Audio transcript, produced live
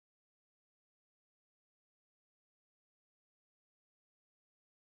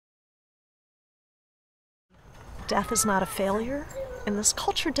death is not a failure. In this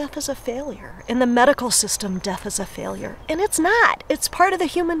culture, death is a failure. In the medical system, death is a failure. And it's not. It's part of the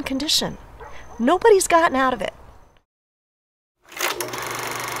human condition. Nobody's gotten out of it.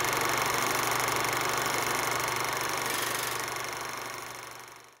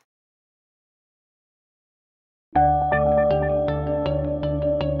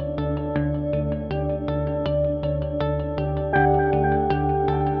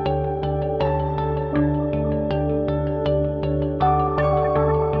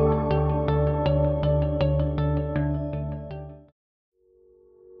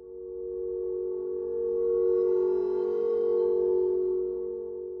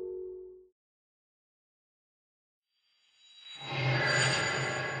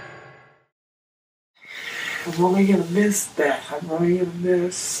 I'm really gonna miss that. I'm really gonna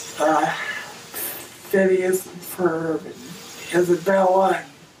miss Phineas and Ferb and Isabella and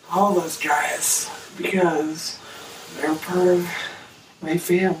all those guys because they're part of my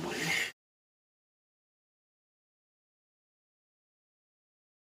family.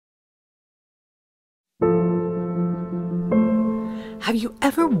 Have you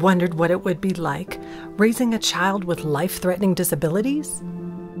ever wondered what it would be like raising a child with life-threatening disabilities?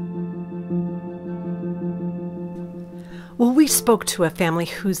 Well, we spoke to a family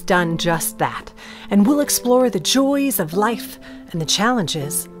who's done just that, and we'll explore the joys of life and the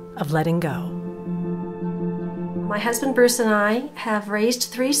challenges of letting go. My husband Bruce and I have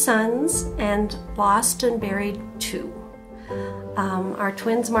raised 3 sons and lost and buried 2. Our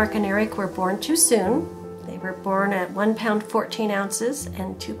twins Mark and Eric were born too soon. They were born at 1 pound 14 ounces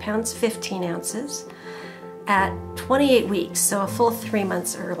and 2 pounds 15 ounces at 28 weeks, so a full 3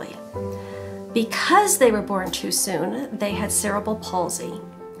 months early. Because they were born too soon, they had cerebral palsy.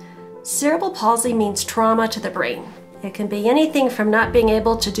 Cerebral palsy means trauma to the brain. It can be anything from not being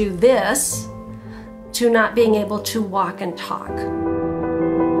able to do this to not being able to walk and talk.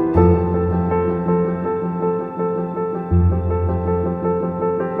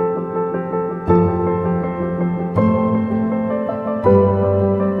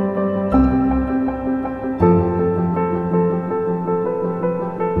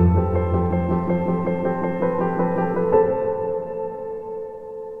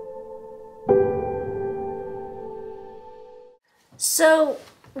 So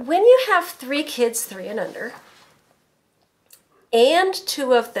when you have 3 kids, 3 and under, and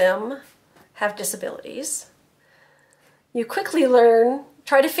 2 of them have disabilities, you quickly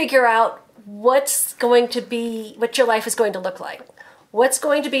try to figure out what your life is going to look like. What's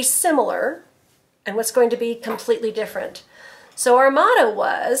going to be similar and what's going to be completely different. So our motto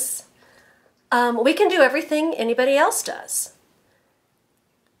was, we can do everything anybody else does.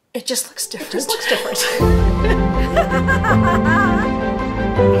 It just looks different. It just looks different.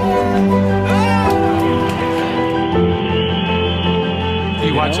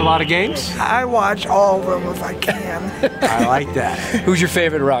 You watch a lot of games? I watch all of them if I can. I like that. Who's your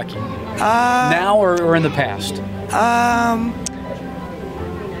favorite Rocky? Now or in the past?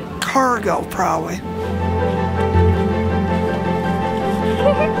 Cargo, probably.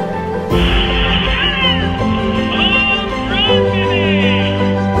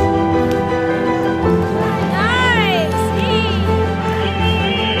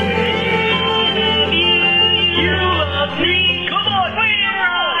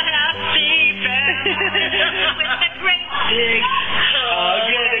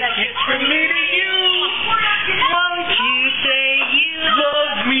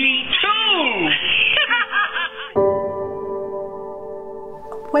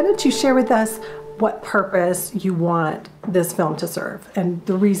 Why don't you share with us what purpose you want this film to serve and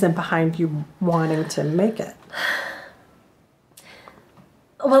the reason behind you wanting to make it?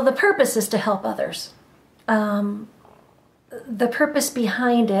 Well, the purpose is to help others. The purpose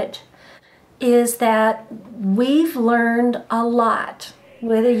behind it is that we've learned a lot,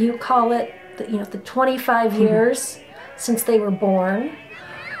 whether you call it the 25 years since they were born,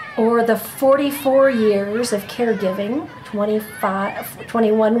 or the 44 years of caregiving,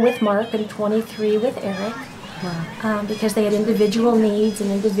 21 with Mark and 23 with Eric, wow. Because they had individual needs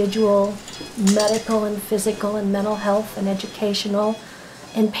and individual medical and physical and mental health and educational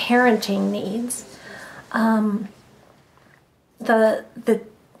and parenting needs. And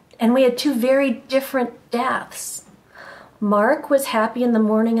we had 2 very different deaths. Mark was happy in the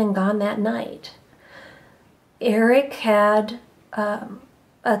morning and gone that night. Eric had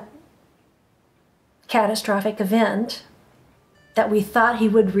a catastrophic event that we thought he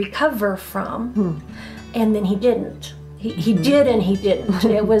would recover from, and then he didn't. He did and he didn't.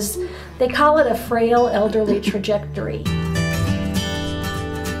 They call it a frail elderly trajectory.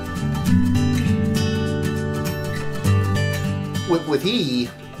 With E,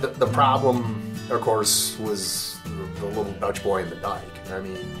 the problem, of course, was the little Dutch boy in the dike. I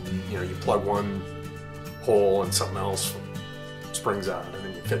mean, you plug one hole and something else springs out, and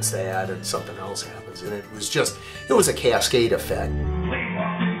then you fix that and something else happens. And it was a cascade effect.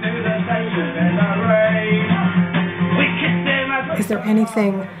 Is there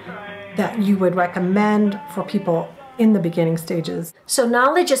anything that you would recommend for people in the beginning stages? So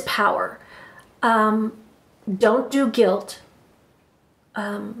knowledge is power. Don't do guilt.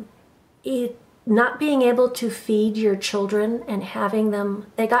 Not being able to feed your children and having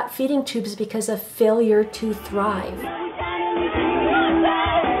them, they got feeding tubes because of failure to thrive.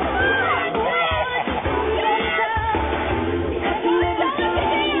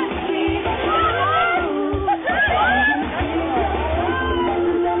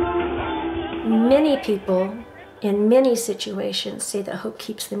 Many people in many situations say that hope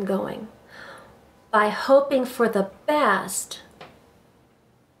keeps them going. By hoping for the best,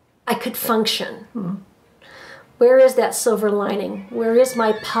 I could function. Mm-hmm. Where is that silver lining? Where is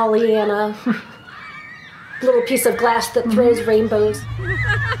my Pollyanna little piece of glass that throws rainbows?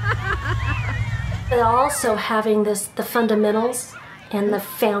 But also having the fundamentals and the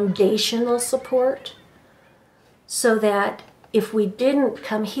foundational support so that if we didn't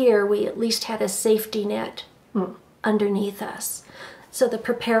come here, we at least had a safety net underneath us. So to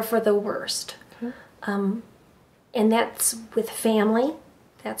prepare for the worst. And that's with family,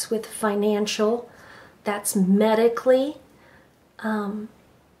 that's with financial, that's medically, and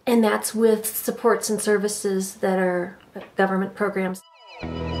that's with supports and services that are government programs.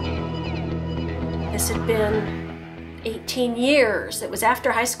 This had been 18 years. It was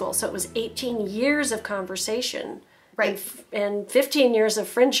after high school, so it was 18 years of conversation. Right. And 15 years of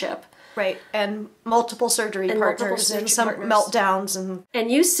friendship. Right, and multiple surgery partners and some meltdowns. And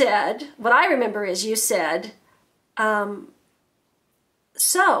you said, what I remember is you said,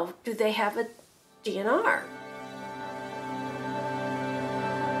 so, do they have a DNR?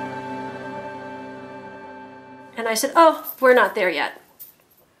 And I said, oh, we're not there yet.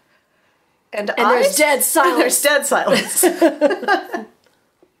 And there's dead silence. There's dead silence.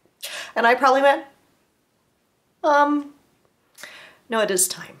 And I probably went, no, it is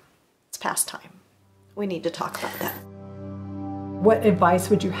time. It's past time. We need to talk about that. What advice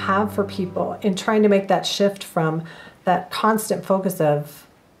would you have for people in trying to make that shift from that constant focus of,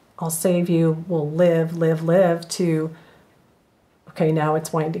 I'll save you, we'll live, to, okay, now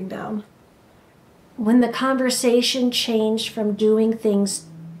it's winding down? When the conversation changed from doing things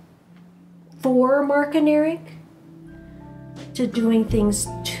for Mark and Eric to doing things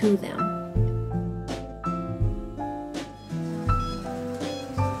to them.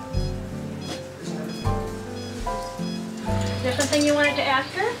 Is there something you wanted to ask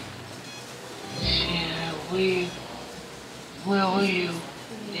her? Yeah, will you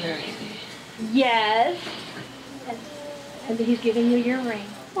marry me? Yes. And he's giving you your ring.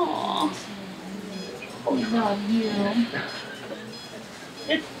 Aww. I love you.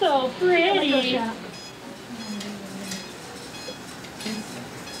 It's so pretty.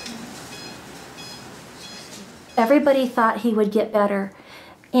 Everybody thought he would get better.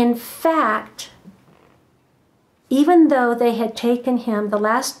 In fact, even though they had taken him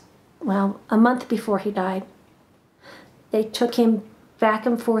a month before he died, they took him back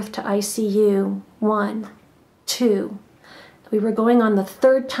and forth to ICU 1, 2. We were going on the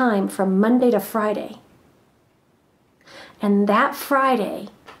 3rd time from Monday to Friday. And that Friday,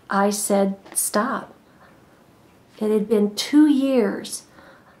 I said, stop. It had been 2 years.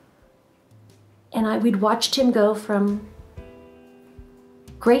 And we'd watched him go from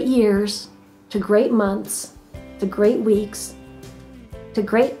great years to great months to great weeks to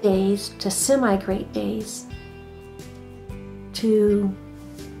great days to semi-great days to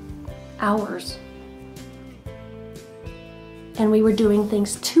hours. And we were doing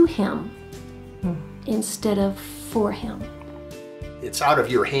things to him instead of for him. It's out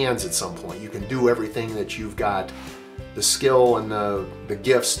of your hands at some point. You can do everything that you've got the skill and the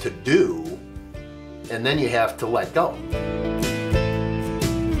gifts to do, and then you have to let go.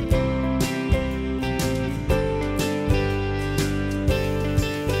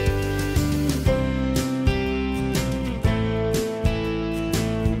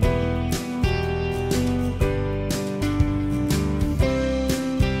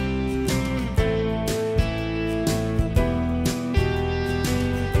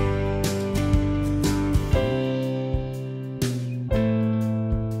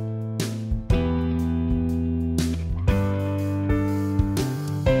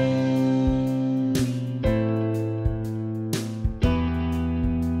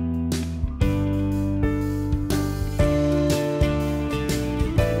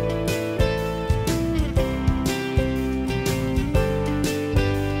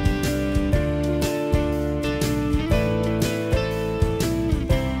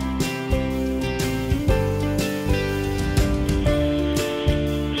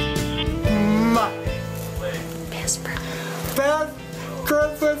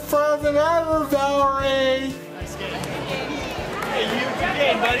 fun than ever, Valerie. Nice game. Hey, you, good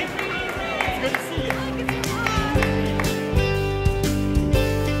game, buddy. Good to see you.